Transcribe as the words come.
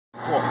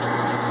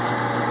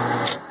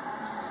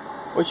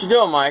What you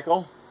doing,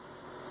 Michael?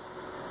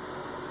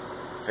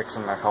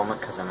 Fixing my helmet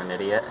because I'm an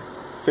idiot.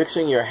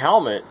 Fixing your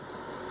helmet?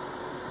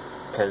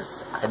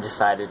 Because I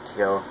decided to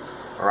go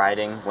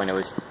riding when it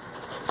was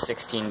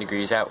 16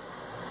 degrees out.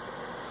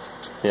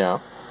 Yeah.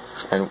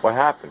 And what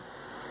happened?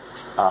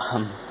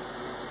 Not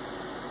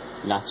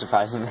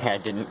surprisingly, I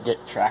didn't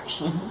get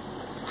traction.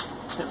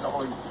 Because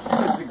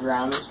the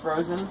ground was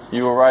frozen.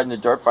 You were riding the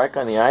dirt bike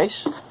on the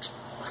ice?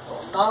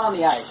 Well, not on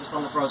the ice, just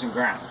on the frozen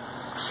ground.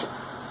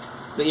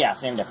 But yeah,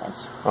 same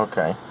difference.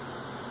 Okay.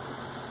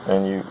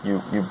 And you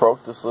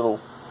broke this little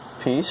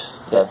piece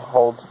that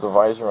holds the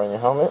visor on your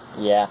helmet?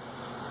 Yeah.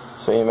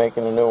 So you're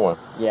making a new one?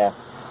 Yeah.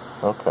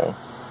 Okay.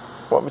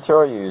 What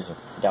material are you using?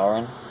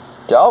 Delrin.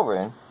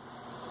 Delrin?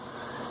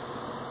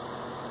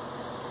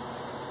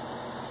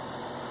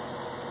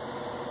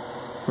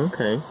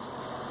 Okay.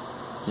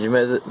 Did you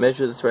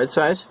measure the thread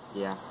size?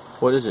 Yeah.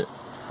 What is it?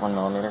 1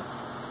 millimeter.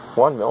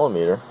 1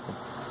 millimeter?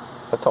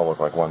 That don't look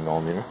like 1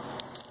 millimeter.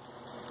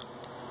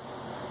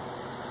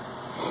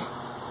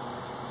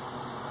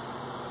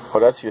 Oh,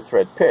 that's your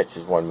thread pitch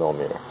is 1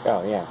 millimeter.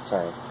 Oh, yeah,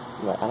 sorry.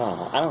 But I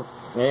don't know.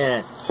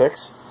 Yeah.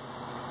 6?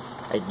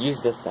 I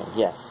use this thing,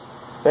 yes.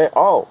 Hey,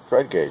 oh,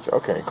 thread gauge.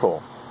 Okay,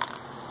 cool.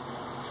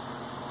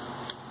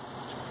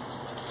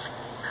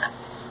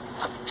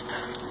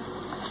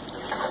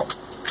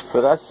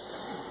 So that's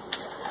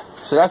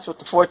what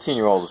the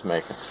 14-year-old is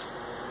making.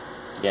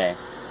 Yay.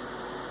 What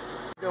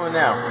are you doing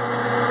now?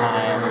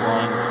 I am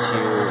going to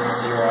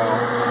zero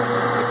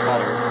the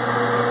cutter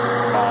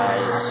by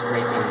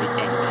scraping the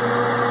ink.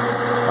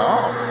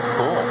 Oh,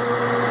 cool.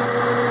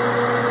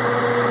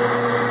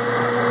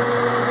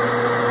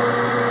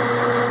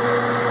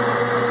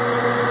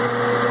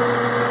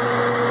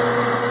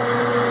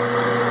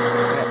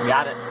 Okay,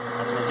 got it.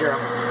 That's my zero.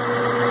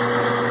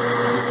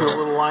 You put a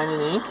little line in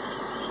the ink?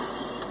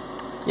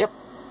 Yep.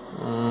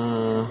 I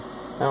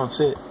don't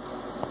see it.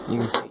 You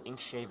can see ink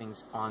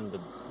shavings on the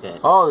bit.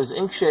 Oh, there's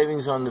ink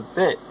shavings on the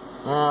bit.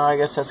 I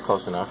guess that's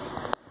close enough.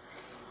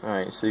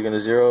 Alright, so you're going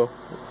to zero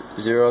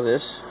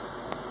this.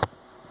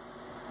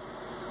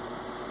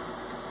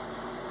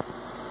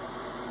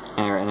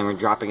 And then we're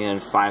dropping it in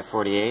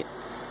 548.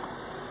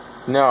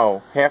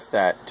 No, half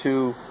that.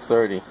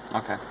 230.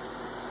 Okay.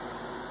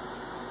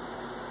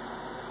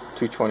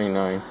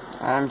 229.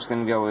 I'm just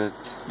going to go with...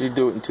 You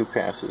do it in 2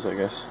 passes, I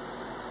guess.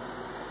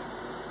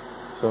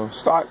 So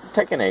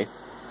take an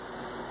eighth.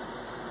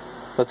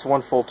 That's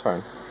 1 full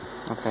turn.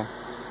 Okay.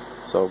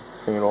 So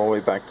bring it all the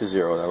way back to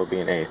 0. That'll be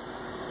an eighth.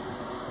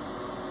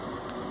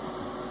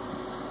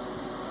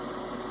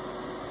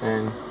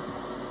 And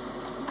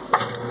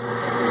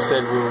we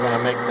said we were going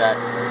to make that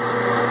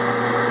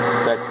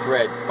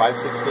thread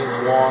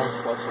 5/16 long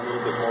plus a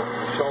little bit more from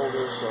the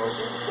shoulder. So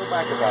go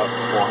back about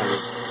 400.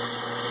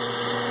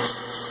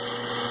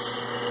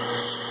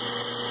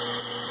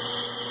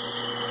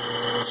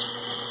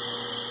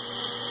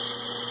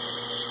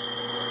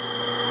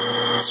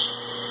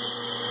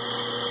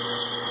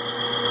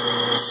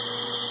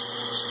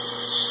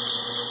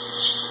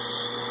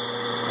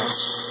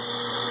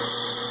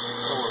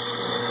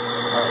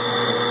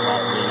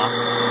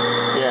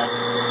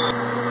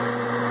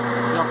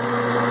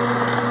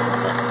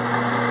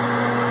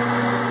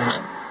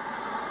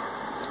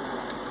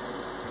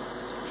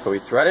 Shall we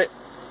thread it?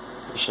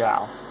 We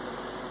shall.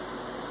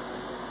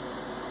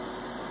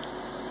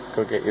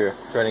 Go get your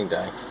threading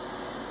die.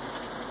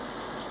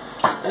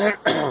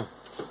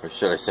 Or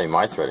should I say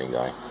my threading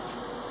die?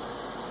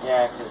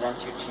 Yeah, because I'm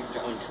too cheap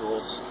to own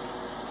tools.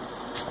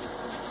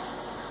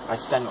 I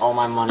spend all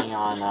my money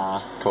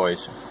on,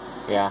 Toys.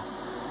 Yeah.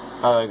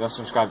 By the way, go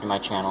subscribe to my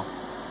channel.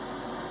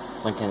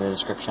 Link in the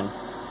description.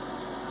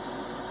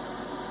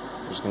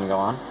 You're just gonna go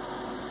on?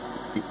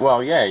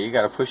 Well, yeah, you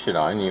gotta push it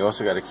on. You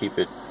also gotta keep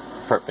it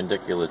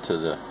perpendicular to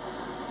the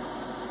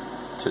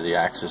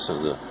axis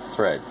of the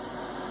thread.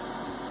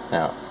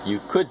 Now, you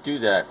could do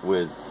that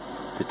with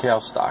the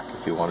tailstock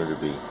if you wanted to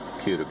be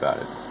cute about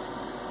it.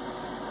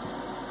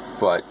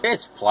 But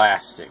it's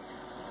plastic.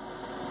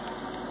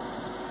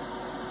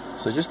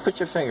 So just put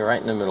your finger right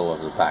in the middle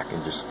of the back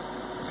and just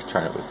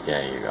turn it with,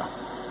 yeah, there you go.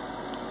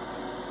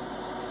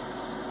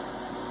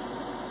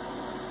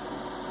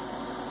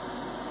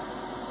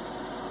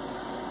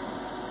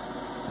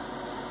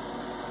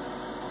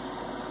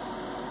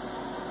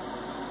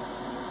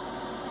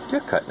 You're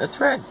cutting a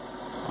thread.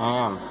 I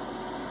am.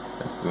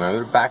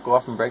 Remember to back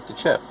off and break the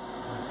chip.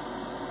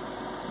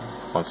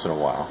 Once in a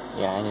while.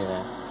 Yeah, I knew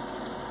that.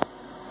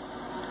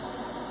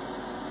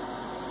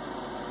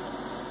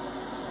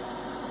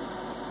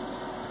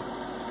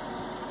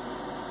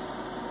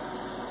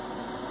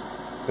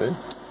 Good.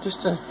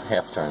 Just a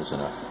half turn's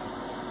enough.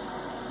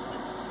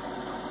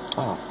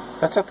 Oh.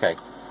 That's okay.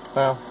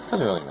 Well,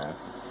 doesn't really matter.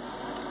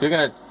 You're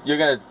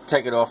gonna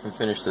take it off and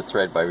finish the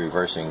thread by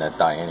reversing that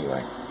die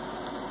anyway.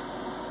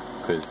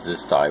 Because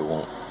this die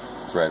won't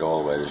thread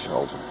all the way to the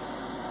shoulder.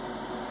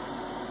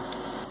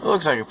 It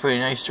looks like a pretty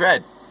nice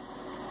thread.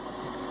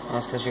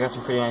 That's because you got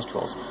some pretty nice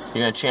tools.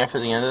 You gonna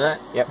chamfer the end of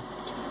that? Yep.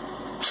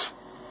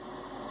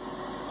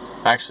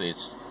 Actually,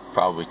 it's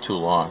probably too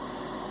long.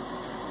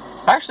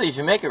 Actually, if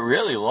you make it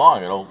really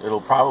long,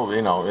 it'll probably,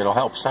 you know, it'll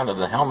help center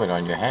the helmet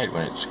on your head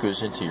when it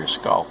screws into your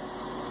skull.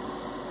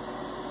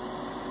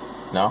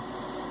 No?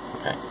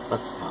 Okay.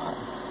 Let's not.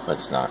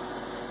 Let's not.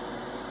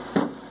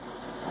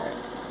 Alright.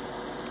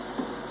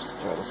 Just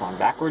throw this on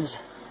backwards.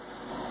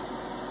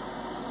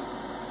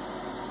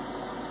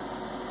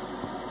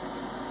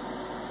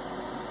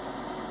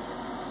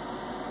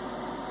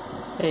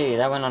 Hey,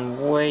 that went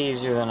on way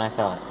easier than I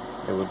thought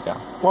it would go.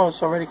 Well,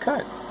 it's already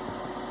cut.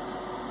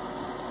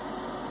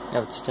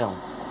 Yeah, but still.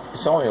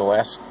 It's only the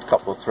last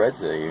couple of threads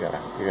there you're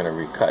gonna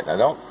recut. Now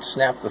don't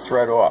snap the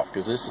thread off,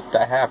 because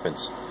that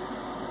happens.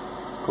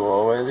 Go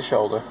all the way to the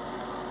shoulder.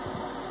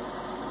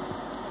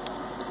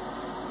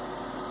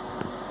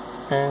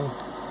 And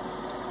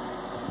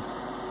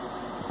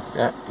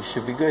yeah, you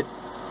should be good.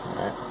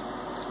 Alright.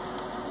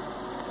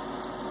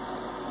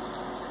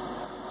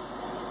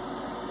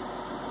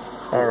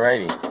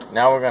 Alrighty,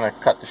 now we're gonna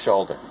cut the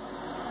shoulder.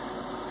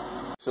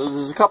 So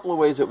there's a couple of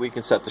ways that we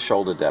can set the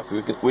shoulder depth.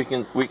 We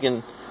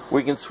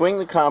can swing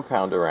the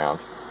compound around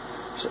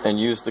and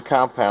use the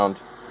compound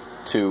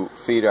to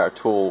feed our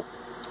tool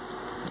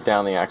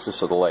down the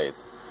axis of the lathe.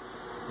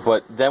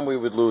 But then we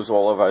would lose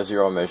all of our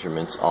zero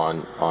measurements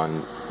on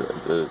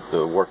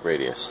the work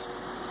radius.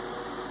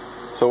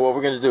 So what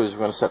we're going to do is we're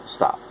going to set the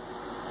stop.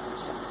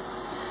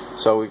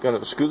 So we're going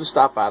to screw the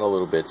stop out a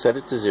little bit, set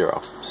it to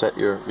 0. Set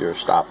your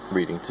stop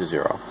reading to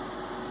 0.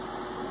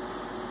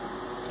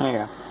 There you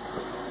go.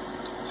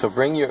 So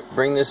bring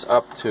this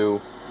up to,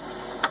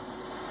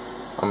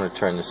 I'm going to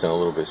turn this in a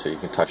little bit so you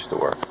can touch the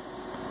work.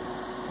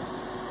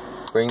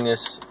 Bring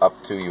this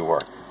up to your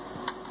work.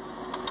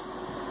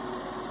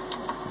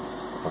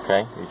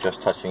 Okay, you're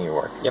just touching your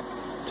work. Yep.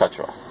 Touch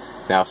off.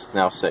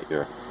 Now set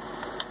your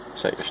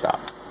stop.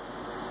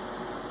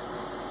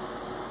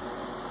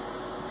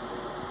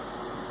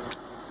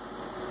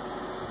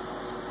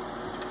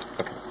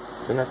 Okay,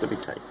 doesn't have to be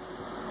tight.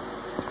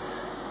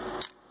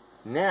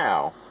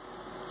 Now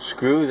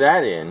screw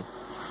that in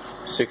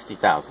 60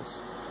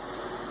 thousandths.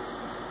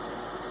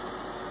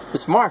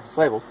 It's marked, it's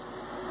labeled.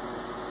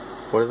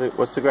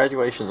 What's the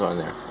graduations on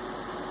there?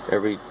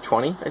 Every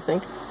 20, I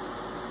think.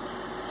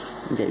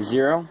 Okay,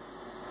 0,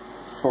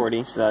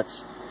 40, so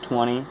that's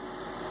 20.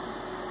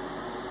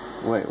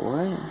 Wait,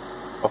 what?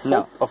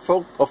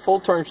 A full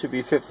turn should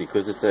be 50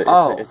 because it's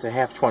a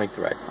half 20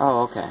 thread.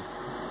 Oh, okay.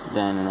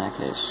 Then in that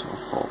case, a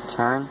full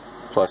turn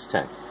plus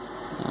 10.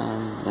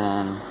 And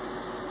then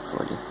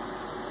 40.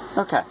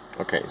 Okay.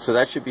 Okay, so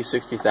that should be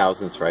 60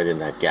 thousandths right in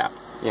that gap.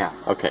 Yeah.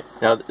 Okay.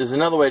 Now there's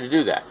another way to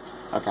do that.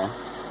 Okay.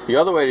 The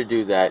other way to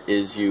do that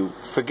is you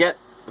forget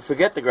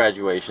the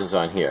graduations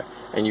on here,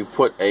 and you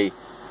put a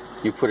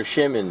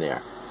shim in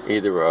there,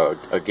 either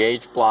a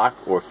gauge block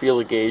or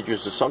feeler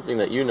gauges or something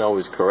that you know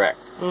is correct.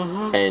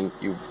 Mm-hmm. And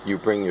you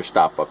bring your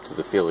stop up to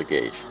the feeler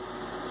gauge.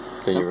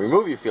 Then you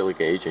remove your feeler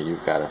gauge, and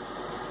you've got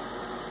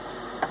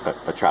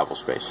a travel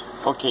space.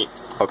 Okay.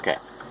 Okay.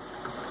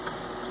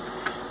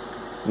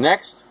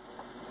 Next,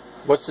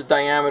 what's the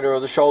diameter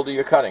of the shoulder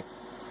you're cutting?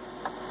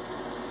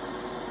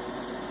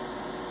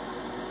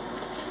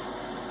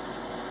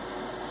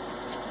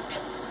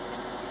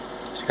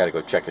 Just got to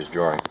go check his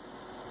drawing.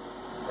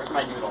 Where's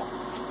my noodle?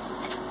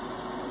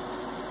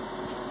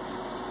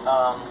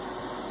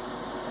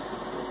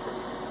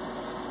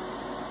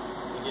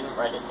 We didn't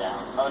write it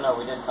down. Oh no,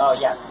 we did. Oh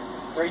yeah,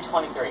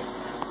 323.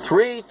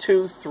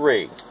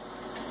 323.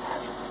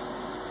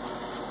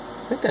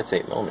 I think that's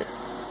 8 millimeter.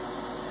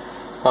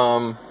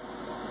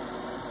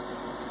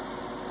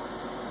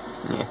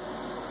 Yeah.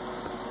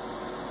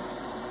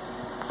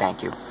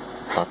 Thank you.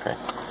 Okay.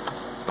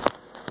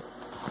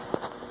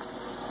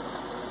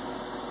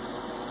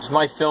 Is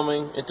my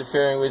filming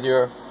interfering with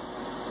your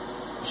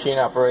machine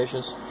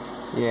operations?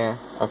 Yeah.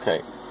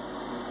 Okay.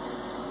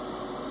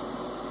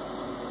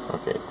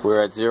 Okay,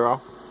 we're at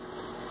 0,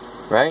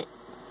 right?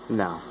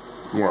 No.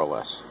 More or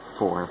less.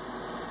 4.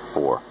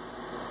 4.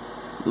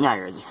 Now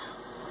you're at 0.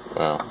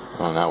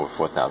 Well, now we're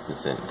 4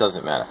 thousandths in. It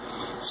doesn't matter.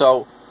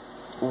 So,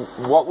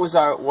 what was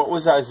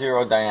our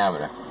 0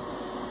 diameter?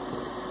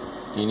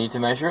 Do you need to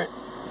measure it?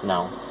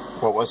 No.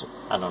 What was it?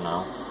 I don't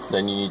know.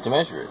 Then you need to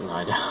measure it. No,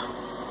 I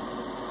don't.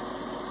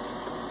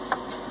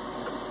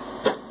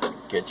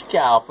 Get your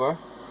caliper,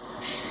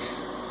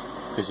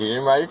 because you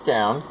didn't write it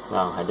down.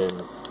 No, I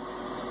didn't.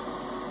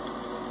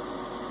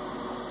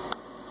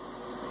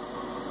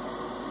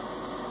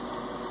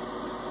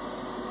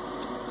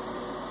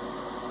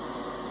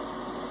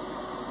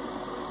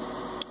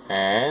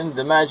 And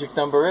the magic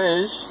number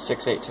is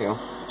 682.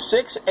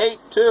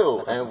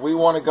 682, and we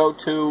want to go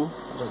to.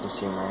 It doesn't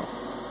seem right.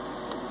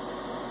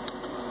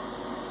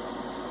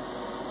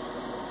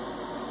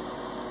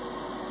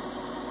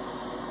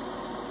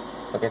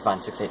 Okay,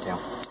 fine. 682.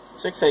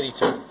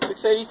 682.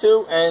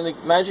 682, and the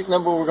magic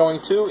number we're going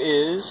to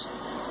is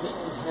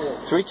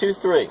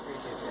 323.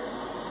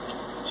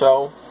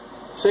 So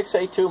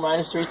 682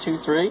 minus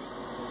 323.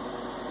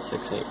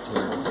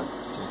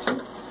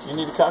 682. You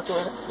need a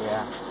calculator?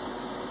 Yeah.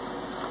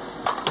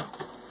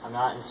 I'm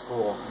not in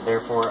school,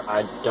 therefore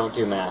I don't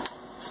do math.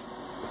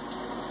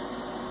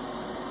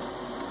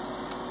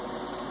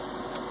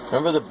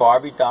 Remember the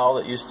Barbie doll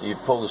that you'd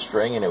pull the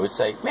string and it would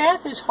say,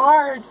 "Math is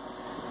hard"?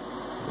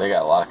 They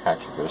got a lot of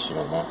controversy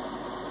on that.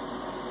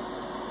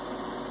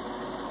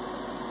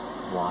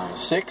 Why?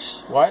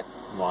 6, what?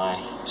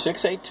 Why?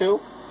 682?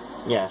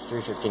 Yeah,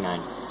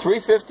 359.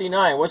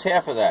 359, what's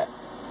half of that?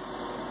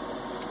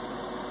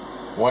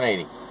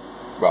 180,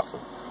 roughly.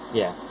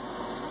 Yeah.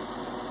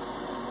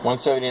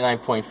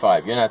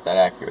 179.5, you're not that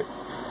accurate.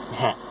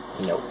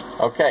 Nope.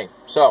 Okay,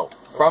 so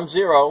from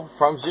zero,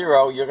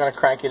 you're going to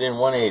crank it in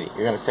 180.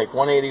 You're going to take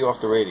 180 off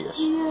the radius.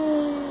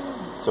 Yay.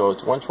 So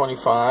it's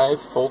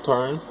 125 full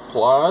turn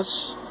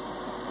plus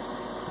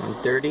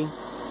 130,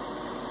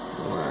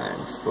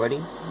 140,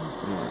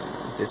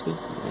 150,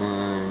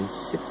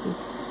 160,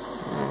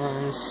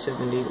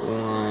 170,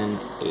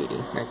 180.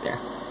 Right there.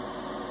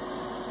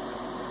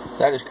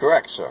 That is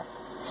correct, sir.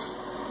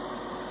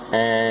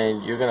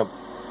 And you're going to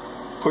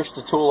push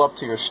the tool up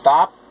to your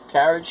stop,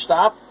 carriage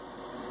stop,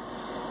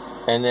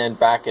 and then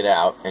back it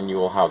out, and you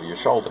will have your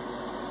shoulder.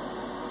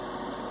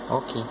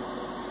 Okay.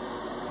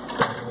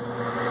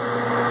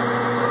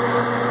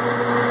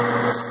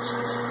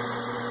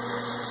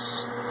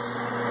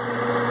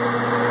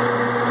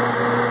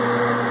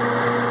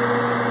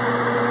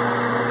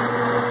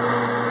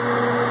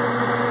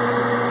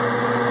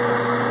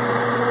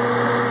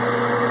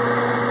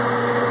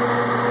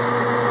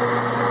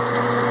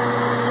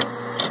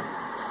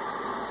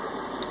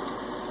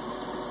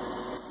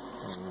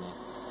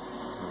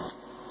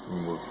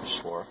 Remove your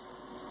swerve.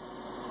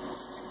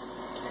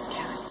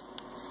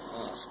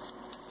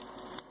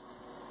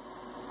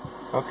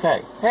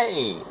 Okay.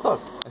 Hey, look.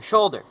 A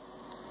shoulder.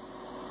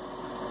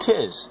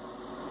 Tiz.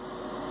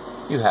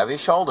 You have your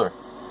shoulder.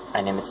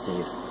 I name it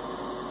Steve.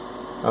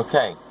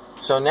 Okay.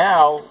 So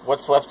now,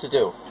 what's left to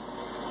do?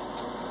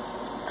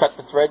 Cut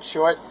the thread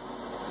short?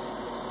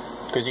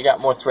 Because you got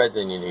more thread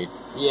than you need.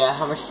 Yeah,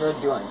 how much thread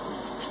do you want?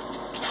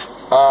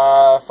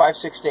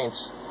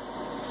 5/16.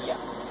 Yeah.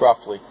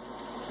 Roughly.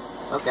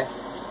 Okay.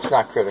 It's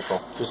not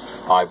critical. Just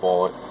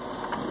eyeball it.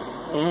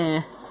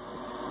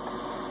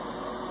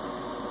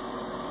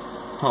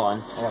 Hold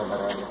on, I got a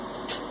better idea.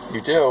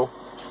 You do?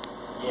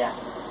 Yeah.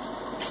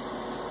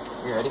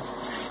 You ready?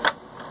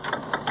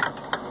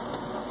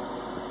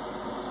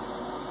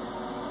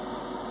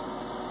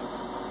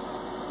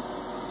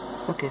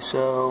 Okay,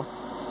 so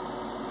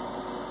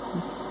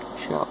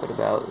chop it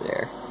about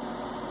there.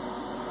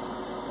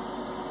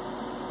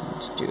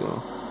 Let's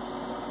do.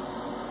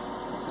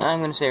 I'm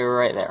gonna say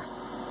right there.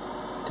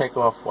 Take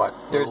off what?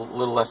 A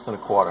little less than a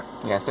quarter.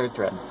 Yeah, third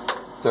thread.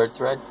 Third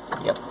thread?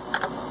 Yep.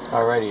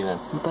 Alrighty then.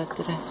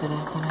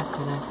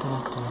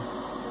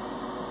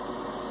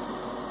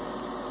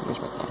 Where's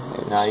my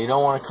pen? Now you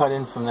don't want to cut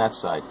in from that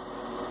side.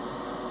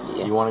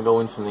 Yeah. You want to go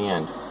in from the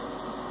end.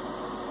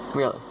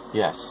 Really?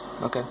 Yes.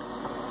 Okay.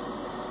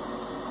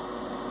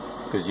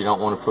 Because you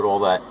don't want to put all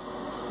that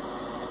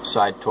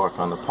side torque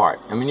on the part.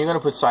 I mean, you're going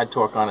to put side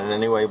torque on it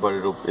anyway, but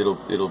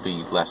it'll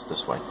be less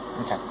this way.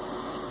 Okay.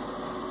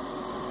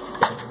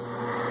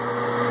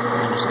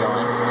 And just go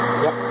in.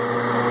 Yep.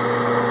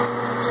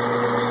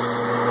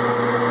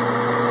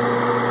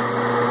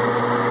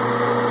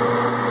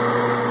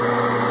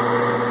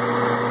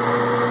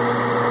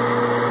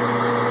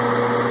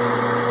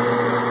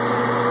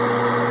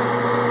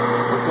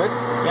 We're good?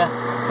 Yeah.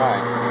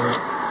 Alright.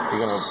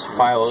 You're going to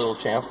file a little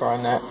chamfer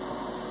on that?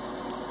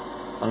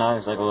 Well, now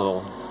there's like a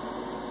little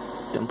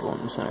dimple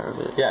in the center of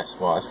it. Yes,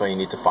 well, that's why you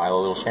need to file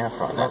a little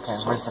chamfer on that. Okay,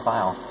 So, where's the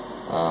file?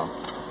 I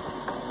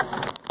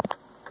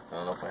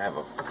don't know if I have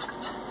a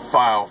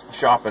file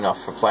sharp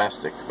enough for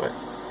plastic, but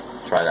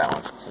try that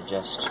one.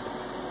 Suggest.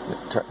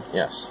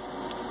 Yes.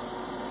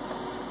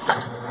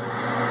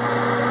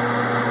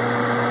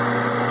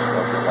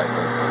 Select it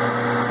lightly.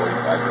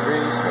 45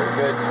 degrees, very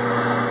good.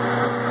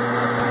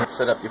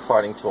 Set up your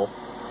parting tool.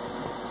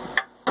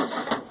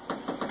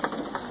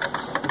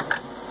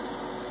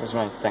 Where's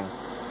my thing?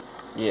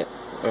 Yeah.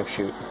 Oh,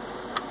 shoot.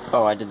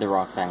 Oh, I did the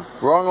wrong thing.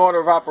 Wrong order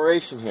of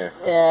operation here,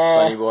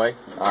 Sonny boy.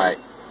 Alright.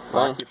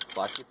 Fine.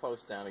 Lock your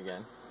post down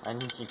again. I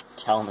need you to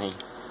tell me.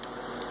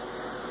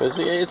 Because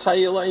it's how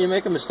you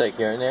make a mistake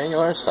here and there and you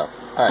learn stuff.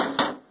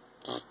 Alright.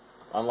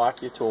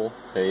 Unlock your tool.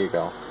 There you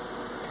go.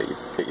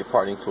 Get your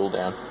parting tool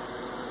down.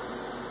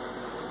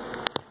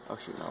 Oh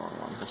shoot, no, wrong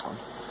one. This one.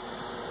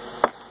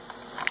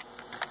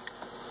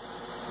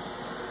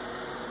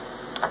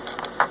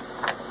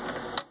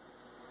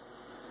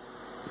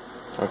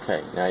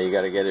 Okay, now you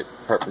got to get it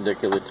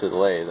perpendicular to the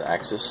lathe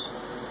axis.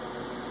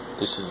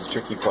 This is the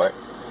tricky part.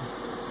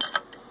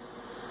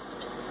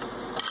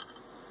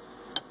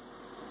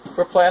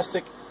 For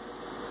plastic,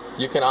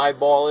 you can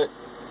eyeball it,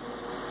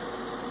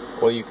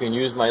 or you can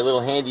use my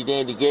little handy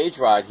dandy gauge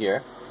rod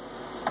here.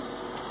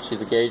 See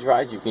the gauge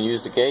rod? You can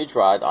use the gauge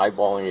rod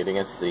eyeballing it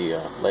against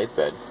the lathe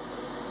bed.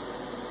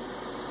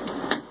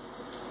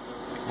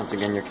 Once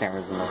again, your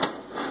camera's in the...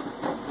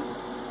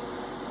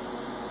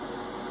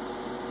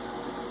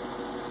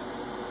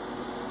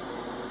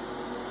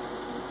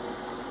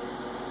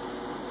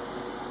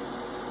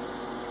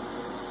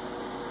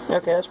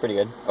 Okay, that's pretty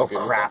good. Oh, Good.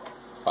 crap.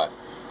 What?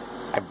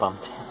 I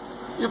bumped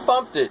it. You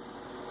bumped it.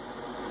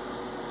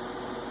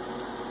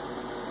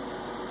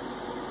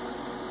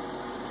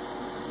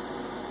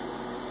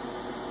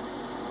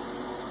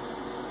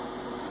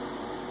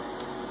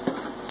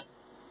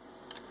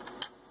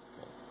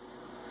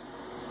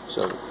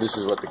 So this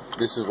is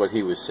what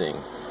he was seeing.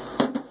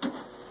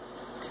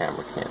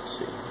 Camera can't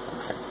see.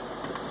 Okay.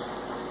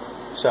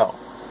 So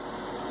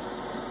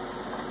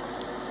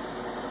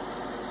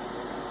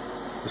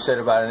you said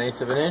about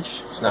 1/8 of an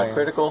inch. It's not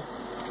critical.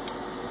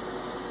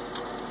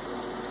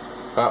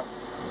 Oh,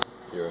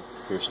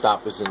 your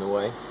stop is in the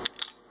way.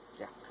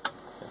 Yeah.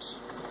 Yes.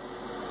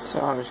 So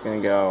I'm just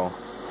gonna go.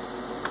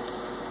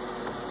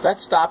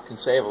 That stop can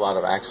save a lot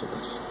of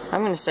accidents.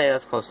 I'm gonna say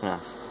that's close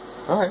enough.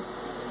 All right.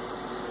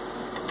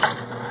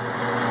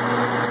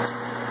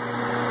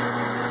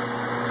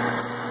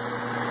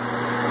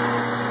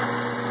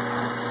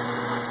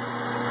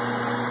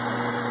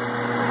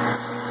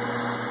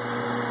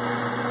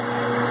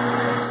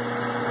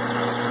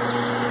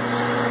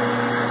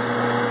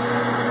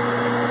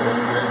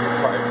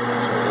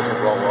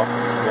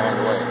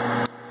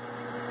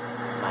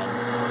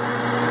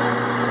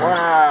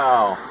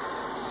 Wow.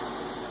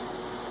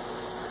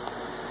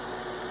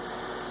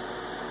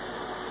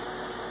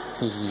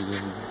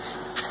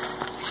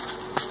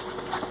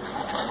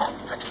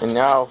 And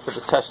now for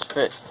the test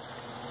fit.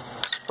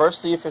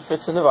 First, see if it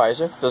fits in the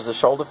visor. Does the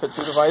shoulder fit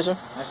through the visor?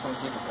 I just want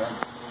to see if it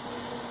fits.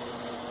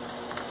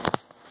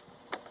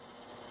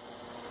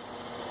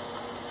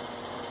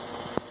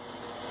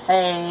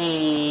 Hey,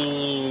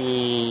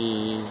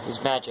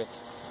 it's magic.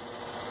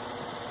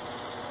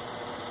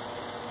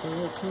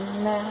 It's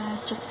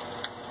magic.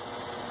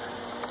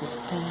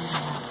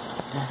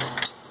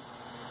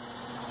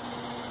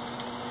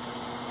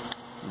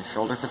 The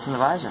shoulder fits in the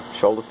visor.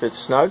 Shoulder fits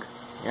snug?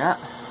 Yeah.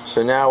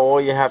 So now all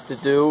you have to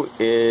do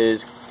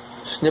is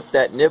snip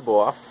that nib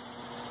off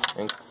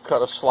and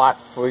cut a slot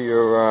for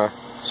your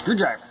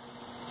Screwdriver.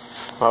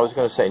 I was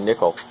going to say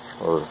nickel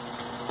or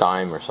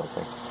dime or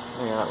something.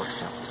 Oh, yeah, that works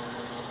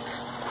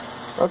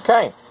too.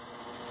 Okay.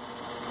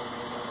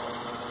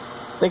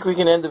 I think we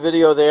can end the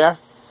video there.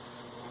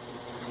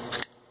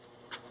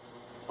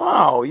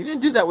 Wow, you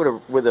didn't do that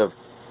with a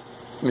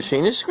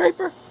machinist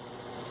scraper?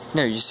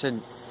 No, you just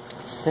said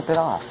snip it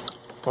off.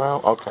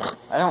 Well, okay.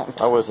 I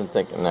wasn't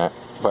thinking that,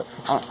 but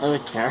I don't really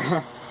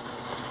care.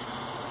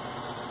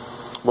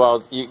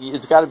 Well,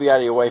 it's got to be out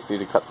of your way for you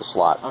to cut the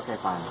slot. Okay,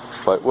 fine.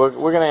 But we're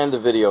going to end the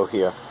video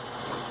here.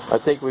 I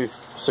think we've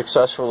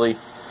successfully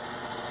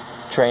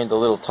trained a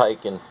little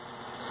tyke in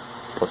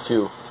a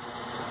few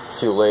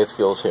lathe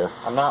skills here.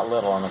 I'm not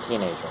little, I'm a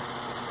teenager.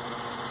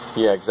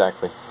 Yeah,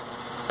 exactly.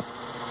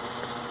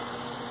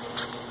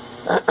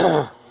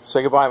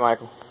 Say goodbye,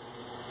 Michael.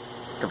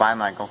 Goodbye,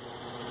 Michael.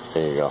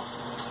 There you go.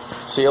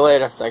 See you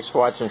later. Thanks for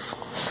watching.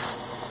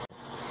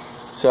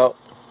 So,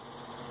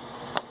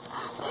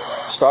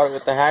 start it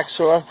with the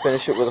hacksaw,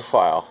 finish it with a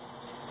file.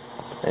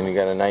 And you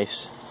got a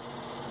nice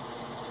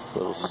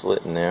little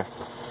slit in there.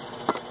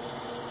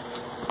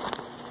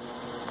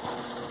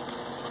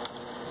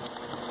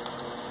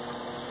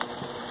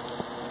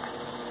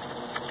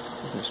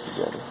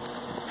 Spaghetti.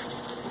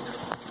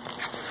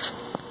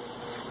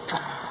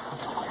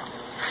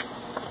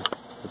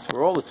 That's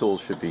where all the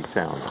tools should be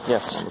found.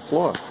 Yes. On the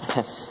floor.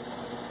 Yes.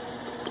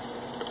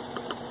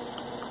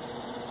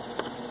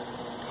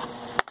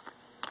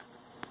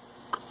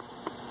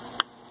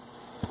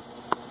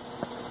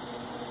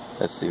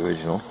 That's the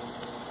original.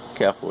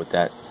 Careful with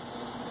that.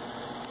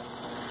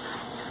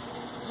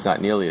 It's not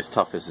nearly as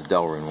tough as the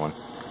Delrin one.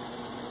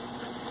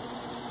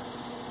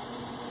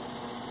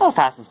 I'll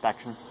pass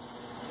inspection.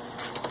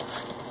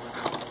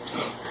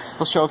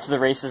 They'll show up to the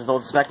races, they'll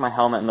inspect my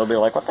helmet, and they'll be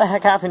like, what the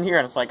heck happened here?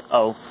 And it's like,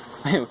 oh,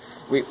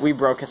 we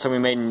broke it, so we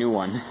made a new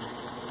one.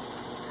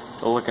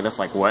 They'll look at us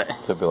like, what?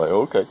 They'll be like,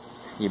 okay.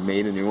 You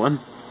made a new one?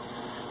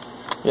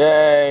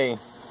 Yay!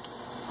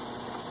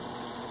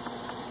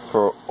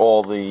 For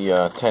all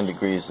the 10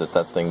 degrees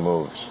that thing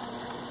moves.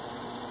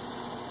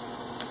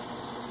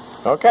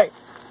 Okay,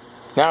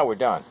 now we're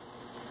done.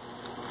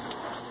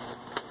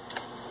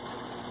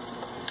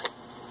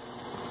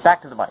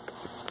 Back to the bike.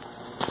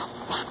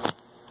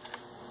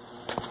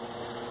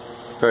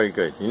 Very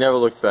good. You never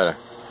looked better.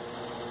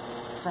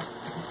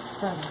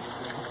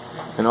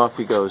 And off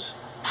he goes.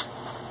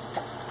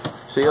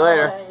 See you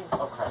later.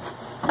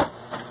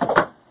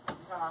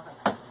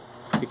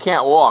 You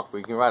can't walk, but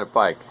you can ride a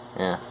bike.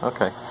 Yeah,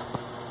 okay.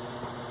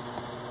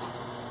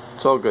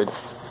 It's all good.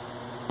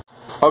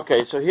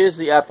 Okay, so here's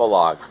the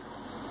epilogue.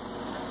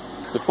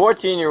 The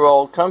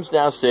 14-year-old comes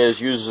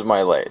downstairs, uses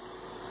my lathe.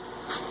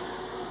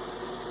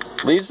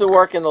 Leaves the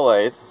work in the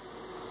lathe.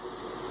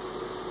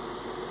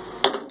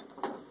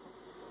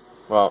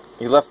 Well,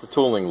 he left the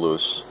tooling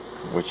loose,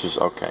 which is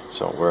okay,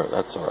 so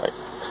that's alright.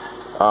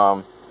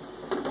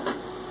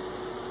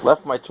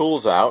 Left my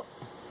tools out.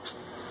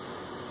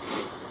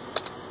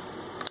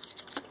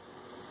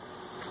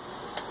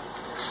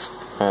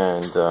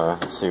 And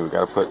let's see, we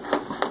gotta put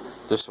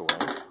this away.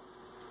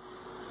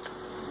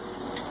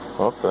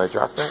 Oh, did I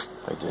drop that?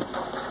 I did.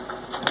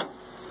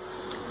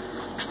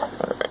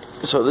 Alright.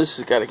 So this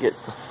has got to get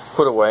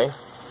put away,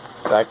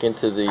 back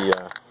into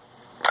the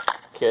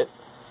kit.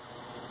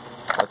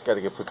 That's got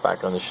to get put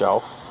back on the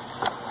shelf.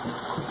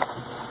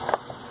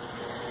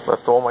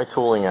 Left all my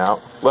tooling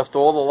out. Left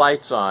all the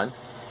lights on.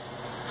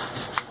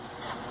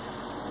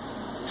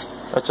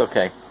 That's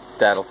okay.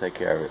 That'll take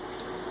care of it.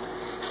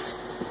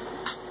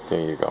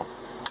 There you go.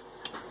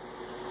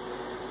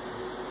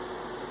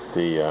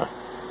 The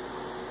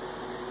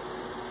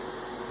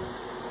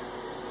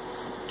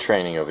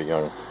training of a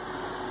young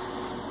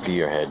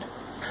gearhead.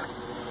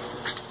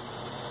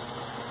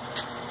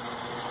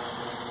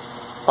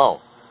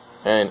 Oh,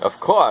 and of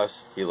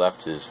course he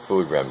left his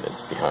food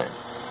remnants behind.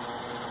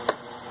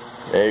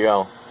 There you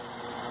go.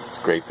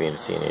 It's great being a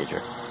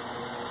teenager.